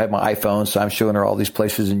Europe. So I have my iPhone. So I'm showing her all these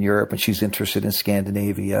places in Europe and she's interested in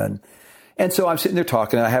Scandinavia. And so I'm sitting there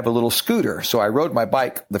talking, and I have a little scooter. So I rode my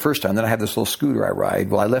bike the first time. Then I have this little scooter I ride.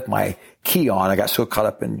 Well, I left my key on. I got so caught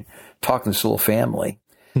up in talking to this little family.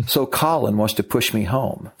 So Colin wants to push me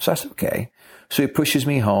home. So I said, okay. So he pushes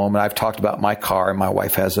me home, and I've talked about my car, and my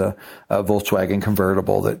wife has a Volkswagen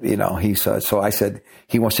convertible that, so I said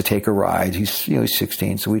he wants to take a ride. He's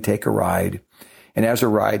 16, so we take a ride. And as a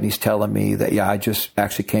ride, and he's telling me that, I just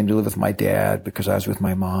actually came to live with my dad because I was with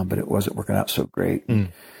my mom, but it wasn't working out so great.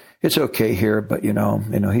 It's okay here, but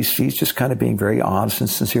he's just kind of being very honest and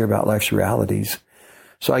sincere about life's realities.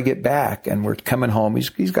 So I get back, and we're coming home.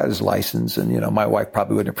 He's got his license, and my wife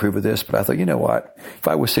probably wouldn't approve of this, but I thought, you know what? If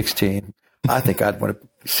I was 16, I think I'd want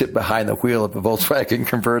to sit behind the wheel of a Volkswagen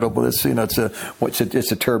convertible. It's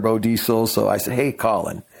a turbo diesel. So I said, hey,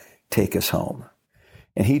 Colin, take us home.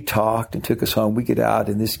 And he talked and took us home. We get out,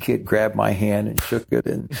 and this kid grabbed my hand and shook it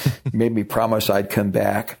and made me promise I'd come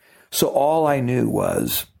back. So all I knew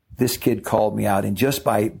was this kid called me out, and just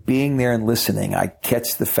by being there and listening, I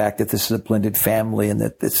catch the fact that this is a blended family and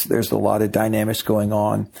that there's a lot of dynamics going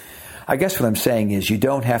on. I guess what I'm saying is you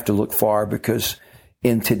don't have to look far, because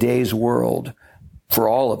in today's world, for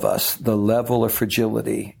all of us, the level of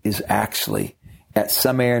fragility is actually at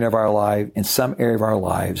some area of our life, in some area of our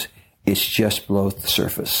lives, it's just below the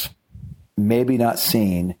surface. Maybe not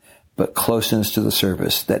seen, but closeness to the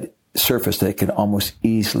surface that can almost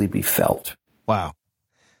easily be felt. Wow.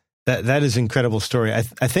 That is an incredible story. I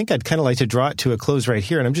think I'd kind of like to draw it to a close right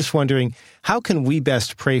here. And I'm just wondering, how can we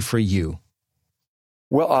best pray for you?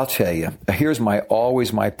 Well, I'll tell you, here's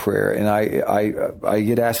always my prayer. And I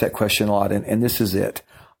get asked that question a lot. And this is it.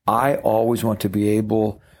 I always want to be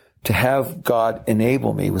able to have God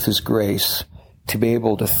enable me with his grace to be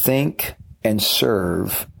able to think and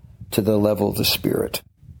serve to the level of the Spirit.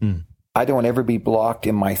 I don't ever be blocked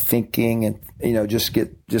in my thinking and,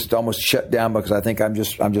 just almost shut down because I think I'm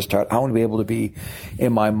just tired. I want to be able to be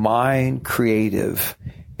in my mind creative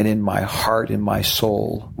and in my heart and my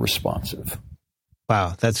soul responsive.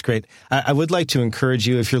 Wow, that's great. I would like to encourage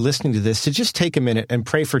you, if you're listening to this, to just take a minute and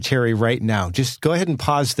pray for Terry right now. Just go ahead and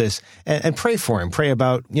pause this and pray for him. Pray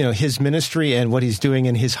about, his ministry and what he's doing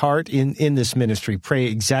in his heart in this ministry. Pray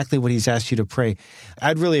exactly what he's asked you to pray.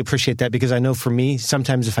 I'd really appreciate that, because I know for me,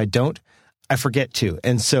 sometimes if I don't, I forget to.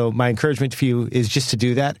 And so my encouragement for you is just to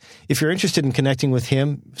do that. If you're interested in connecting with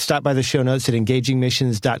him, stop by the show notes at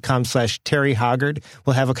engagingmissions.com/Terry Hoggard.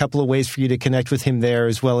 We'll have a couple of ways for you to connect with him there,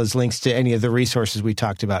 as well as links to any of the resources we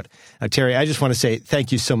talked about. Terry, I just want to say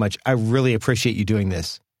thank you so much. I really appreciate you doing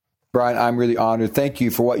this. Brian, I'm really honored. Thank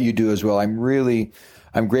you for what you do as well. I'm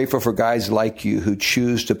grateful for guys like you who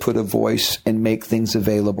choose to put a voice and make things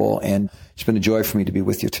available. And it's been a joy for me to be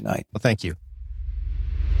with you tonight. Well, thank you.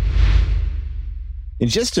 In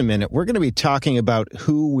just a minute, we're going to be talking about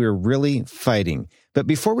who we're really fighting. But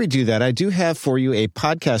before we do that, I do have for you a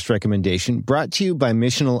podcast recommendation brought to you by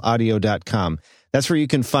missionalaudio.com. That's where you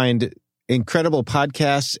can find incredible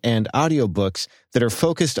podcasts and audiobooks that are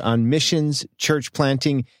focused on missions, church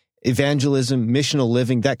planting, evangelism, missional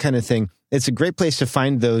living, that kind of thing. It's a great place to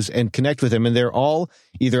find those and connect with them. And they're all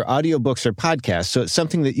either audiobooks or podcasts. So it's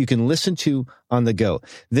something that you can listen to on the go.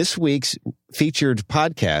 This week's featured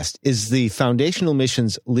podcast is the Foundational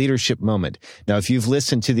Missions Leadership Moment. Now, if you've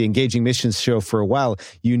listened to the Engaging Missions show for a while,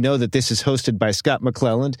 you know that this is hosted by Scott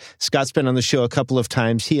McClelland. Scott's been on the show a couple of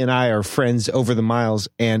times. He and I are friends over the miles,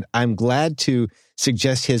 and I'm glad to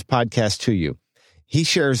suggest his podcast to you. He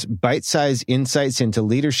shares bite-sized insights into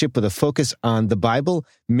leadership with a focus on the Bible,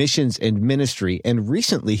 missions, and ministry. And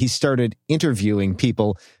recently, he started interviewing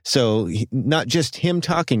people. So not just him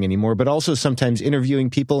talking anymore, but also sometimes interviewing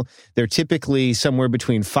people. They're typically somewhere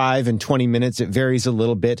between 5 and 20 minutes. It varies a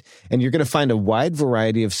little bit. And you're going to find a wide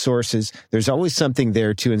variety of sources. There's always something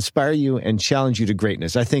there to inspire you and challenge you to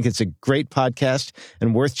greatness. I think it's a great podcast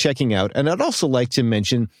and worth checking out. And I'd also like to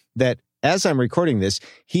mention that as I'm recording this,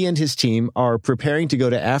 he and his team are preparing to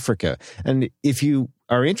go to Africa. And if you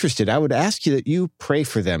are interested, I would ask you that you pray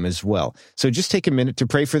for them as well. So just take a minute to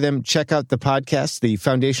pray for them. Check out the podcast, the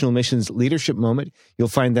Foundational Missions Leadership Moment. You'll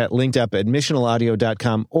find that linked up at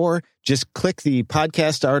missionalaudio.com, or just click the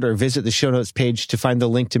podcast art or visit the show notes page to find the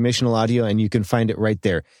link to Missional Audio, and you can find it right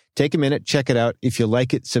there. Take a minute, check it out. If you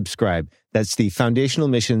like it, subscribe. That's the Foundational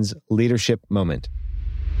Missions Leadership Moment.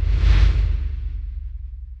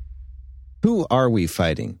 Who are we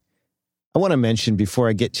fighting? I want to mention before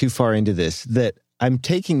I get too far into this that I'm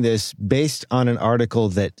taking this based on an article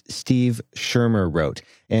that Steve Shermer wrote.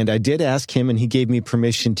 And I did ask him, and he gave me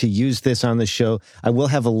permission to use this on the show. I will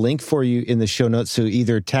have a link for you in the show notes. So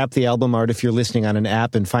either tap the album art if you're listening on an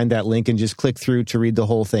app and find that link and just click through to read the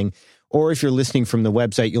whole thing. Or if you're listening from the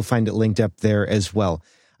website, you'll find it linked up there as well.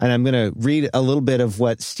 And I'm going to read a little bit of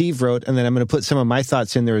what Steve wrote, and then I'm going to put some of my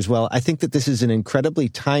thoughts in there as well. I think that this is an incredibly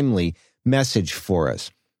timely message for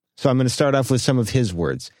us. So I'm going to start off with some of his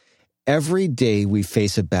words. Every day we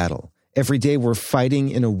face a battle. Every day we're fighting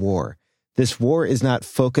in a war. This war is not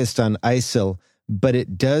focused on ISIL, but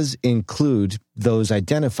it does include those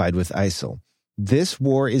identified with ISIL. This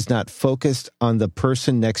war is not focused on the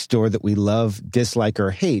person next door that we love, dislike,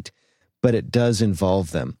 or hate, but it does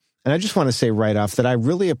involve them. And I just want to say right off that I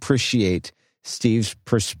really appreciate Steve's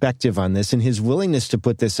perspective on this and his willingness to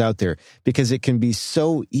put this out there, because it can be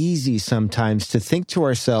so easy sometimes to think to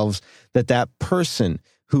ourselves that that person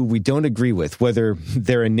who we don't agree with, whether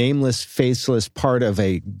they're a nameless, faceless part of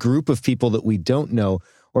a group of people that we don't know,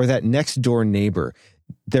 or that next door neighbor,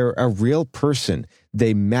 they're a real person.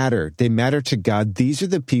 They matter. They matter to God. These are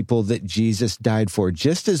the people that Jesus died for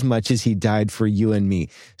just as much as he died for you and me.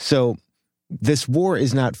 So this war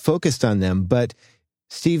is not focused on them, but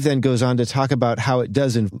Steve then goes on to talk about how it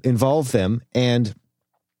does involve them, and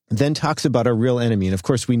then talks about a real enemy. And of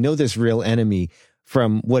course, we know this real enemy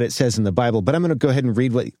from what it says in the Bible, but I'm going to go ahead and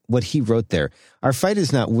read what he wrote there. Our fight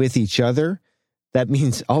is not with each other. That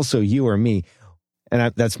means also you or me.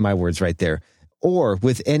 And that's my words right there. Or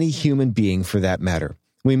with any human being for that matter.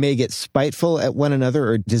 We may get spiteful at one another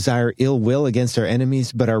or desire ill will against our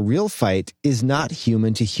enemies, but our real fight is not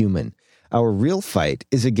human to human. Our real fight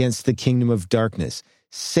is against the kingdom of darkness.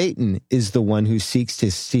 Satan is the one who seeks to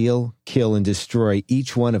steal, kill, and destroy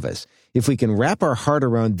each one of us. If we can wrap our heart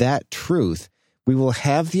around that truth, we will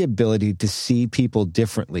have the ability to see people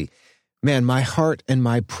differently. Man, my heart and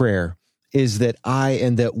my prayer is that I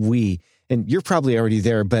and that we, and you're probably already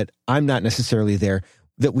there, but I'm not necessarily there,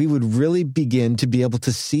 that we would really begin to be able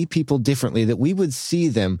to see people differently, that we would see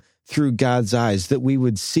them through God's eyes, that we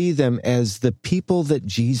would see them as the people that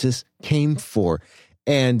Jesus came for,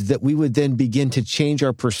 and that we would then begin to change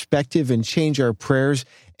our perspective and change our prayers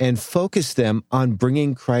and focus them on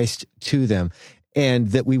bringing Christ to them, and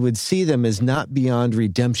that we would see them as not beyond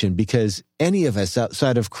redemption, because any of us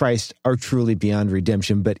outside of Christ are truly beyond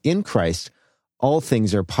redemption, but in Christ, all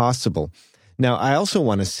things are possible. Now, I also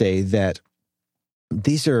want to say that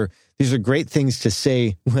these are great things to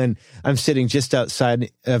say when I'm sitting just outside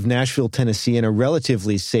of Nashville, Tennessee, in a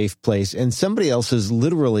relatively safe place, and somebody else is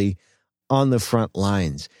literally on the front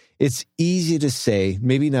lines. It's easy to say,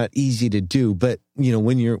 maybe not easy to do, but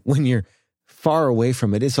when you're far away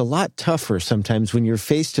from it, it's a lot tougher sometimes when you're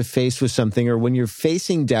face to face with something, or when you're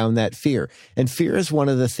facing down that fear. And fear is one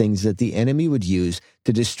of the things that the enemy would use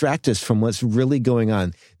to distract us from what's really going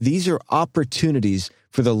on. These are opportunities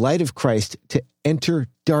for the light of Christ to enter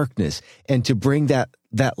darkness and to bring that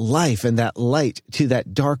life and that light to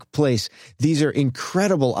that dark place. These are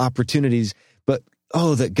incredible opportunities, but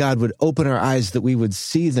that God would open our eyes, that we would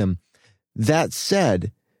see them. That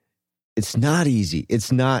said, it's not easy.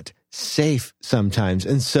 It's not safe sometimes.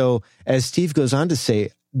 And so, as Steve goes on to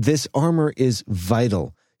say, this armor is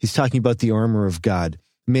vital. He's talking about the armor of God.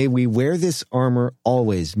 May we wear this armor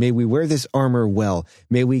always. May we wear this armor well.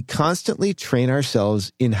 May we constantly train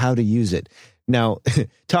ourselves in how to use it. Now,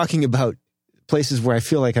 talking about places where I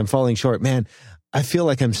feel like I'm falling short, man, I feel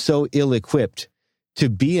like I'm so ill-equipped to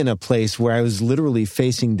be in a place where I was literally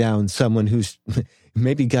facing down someone who's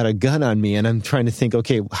maybe got a gun on me, and I'm trying to think,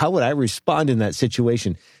 okay, how would I respond in that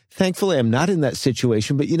situation? Thankfully, I'm not in that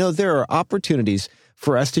situation, but there are opportunities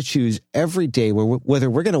for us to choose every day whether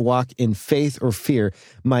we're going to walk in faith or fear.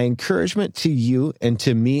 My encouragement to you and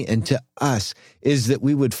to me and to us is that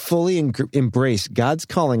we would fully embrace God's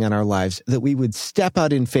calling on our lives, that we would step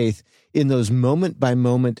out in faith in those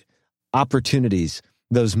moment-by-moment opportunities,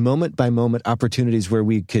 where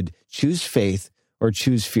we could choose faith or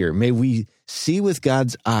choose fear. May we see with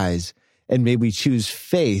God's eyes, and may we choose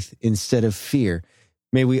faith instead of fear.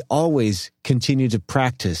 May we always continue to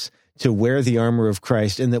practice to wear the armor of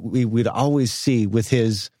Christ, and that we would always see with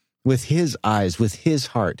his eyes, with his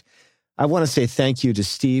heart. I want to say thank you to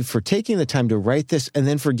Steve for taking the time to write this, and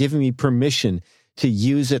then for giving me permission to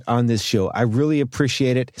use it on this show. I really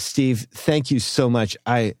appreciate it. Steve, thank you so much.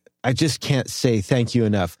 I just can't say thank you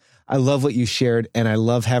enough. I love what you shared, and I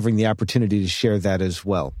love having the opportunity to share that as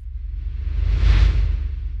well.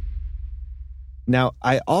 Now,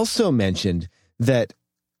 I also mentioned that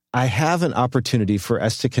I have an opportunity for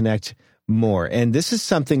us to connect more. And this is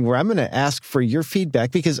something where I'm going to ask for your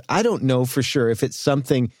feedback, because I don't know for sure if it's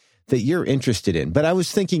something that you're interested in. But I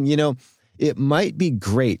was thinking, it might be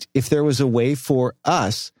great if there was a way for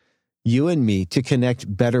us, you and me, to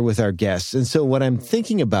connect better with our guests. And so what I'm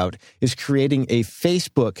thinking about is creating a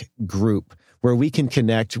Facebook group where we can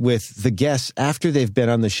connect with the guests after they've been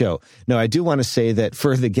on the show. Now, I do want to say that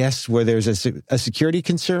for the guests where there's a security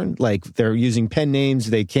concern, like they're using pen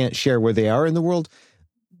names, they can't share where they are in the world,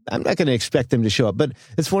 I'm not going to expect them to show up. But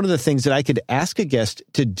it's one of the things that I could ask a guest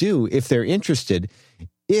to do if they're interested,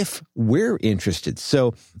 if we're interested.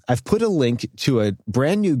 So I've put a link to a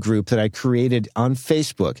brand new group that I created on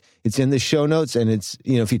Facebook. It's in the show notes, and it's,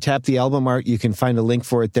 if you tap the album art, you can find a link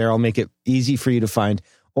for it there. I'll make it easy for you to find,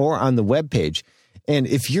 or on the webpage. And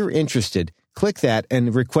if you're interested, click that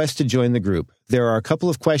and request to join the group. There are a couple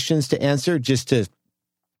of questions to answer just to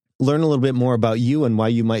learn a little bit more about you and why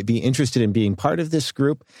you might be interested in being part of this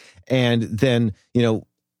group. And then,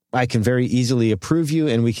 I can very easily approve you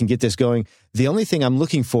and we can get this going. The only thing I'm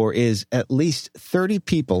looking for is at least 30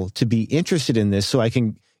 people to be interested in this so I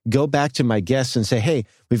can go back to my guests and say, hey,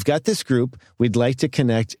 we've got this group. We'd like to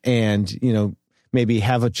connect and, maybe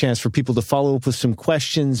have a chance for people to follow up with some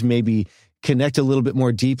questions, maybe connect a little bit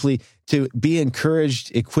more deeply, to be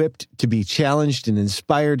encouraged, equipped, to be challenged and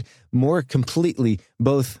inspired more completely,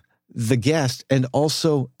 both the guest and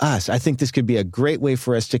also us. I think this could be a great way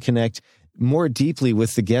for us to connect more deeply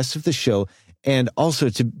with the guests of the show, and also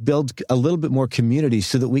to build a little bit more community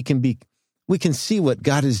so that we can see what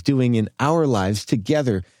God is doing in our lives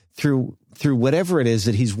together through whatever it is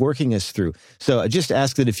that he's working us through. So I just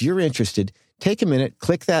ask that if you're interested, take a minute,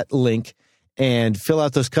 click that link and fill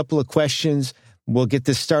out those couple of questions. We'll get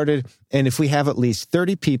this started. And if we have at least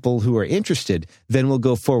 30 people who are interested, then we'll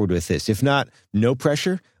go forward with this. If not, no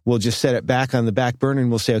pressure. We'll just set it back on the back burner and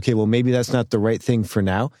we'll say, okay, well, maybe that's not the right thing for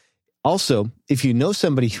now. Also, if you know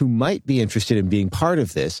somebody who might be interested in being part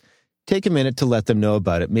of this, take a minute to let them know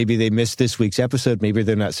about it. Maybe they missed this week's episode. Maybe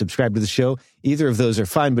they're not subscribed to the show. Either of those are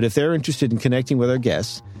fine. But if they're interested in connecting with our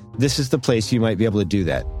guests, this is the place you might be able to do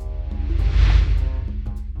that.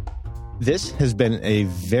 This has been a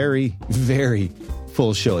very, very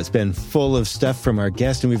full show. It's been full of stuff from our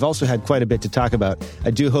guests, and we've also had quite a bit to talk about.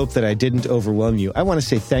 I do hope that I didn't overwhelm you. I want to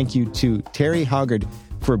say thank you to Terry Hoggard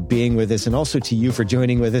for being with us, and also to you for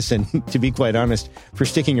joining with us, and to be quite honest, for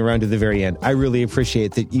sticking around to the very end. I really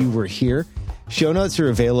appreciate that you were here. Show notes are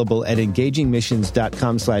available at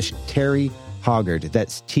engagingmissions.com/Terry Hoggard.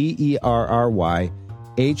 That's TerryHoggard.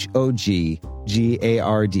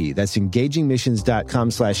 That's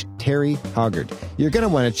engagingmissions.com/Terry Hoggard. You're going to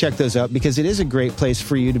want to check those out because it is a great place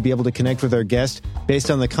for you to be able to connect with our guest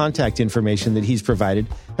based on the contact information that he's provided,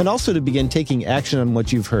 and also to begin taking action on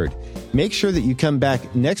what you've heard. Make sure that you come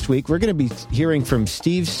back next week. We're going to be hearing from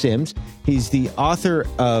Steve Sims. He's the author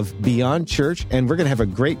of Beyond Church, and we're going to have a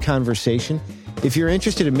great conversation. If you're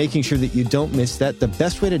interested in making sure that you don't miss that, the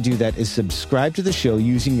best way to do that is subscribe to the show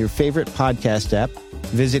using your favorite podcast app.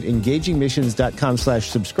 Visit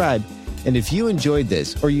engagingmissions.com/subscribe. And if you enjoyed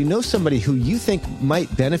this, or you know somebody who you think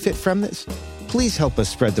might benefit from this, please help us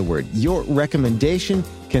spread the word. Your recommendation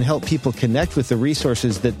can help people connect with the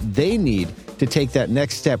resources that they need to take that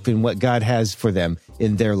next step in what God has for them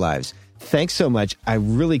in their lives. Thanks so much. I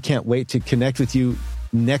really can't wait to connect with you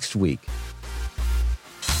next week.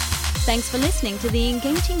 Thanks for listening to the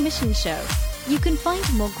Engaging Missions Show. You can find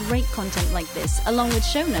more great content like this, along with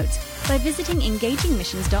show notes, by visiting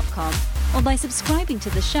engagingmissions.com or by subscribing to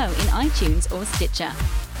the show in iTunes or Stitcher.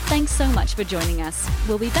 Thanks so much for joining us.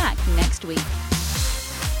 We'll be back next week.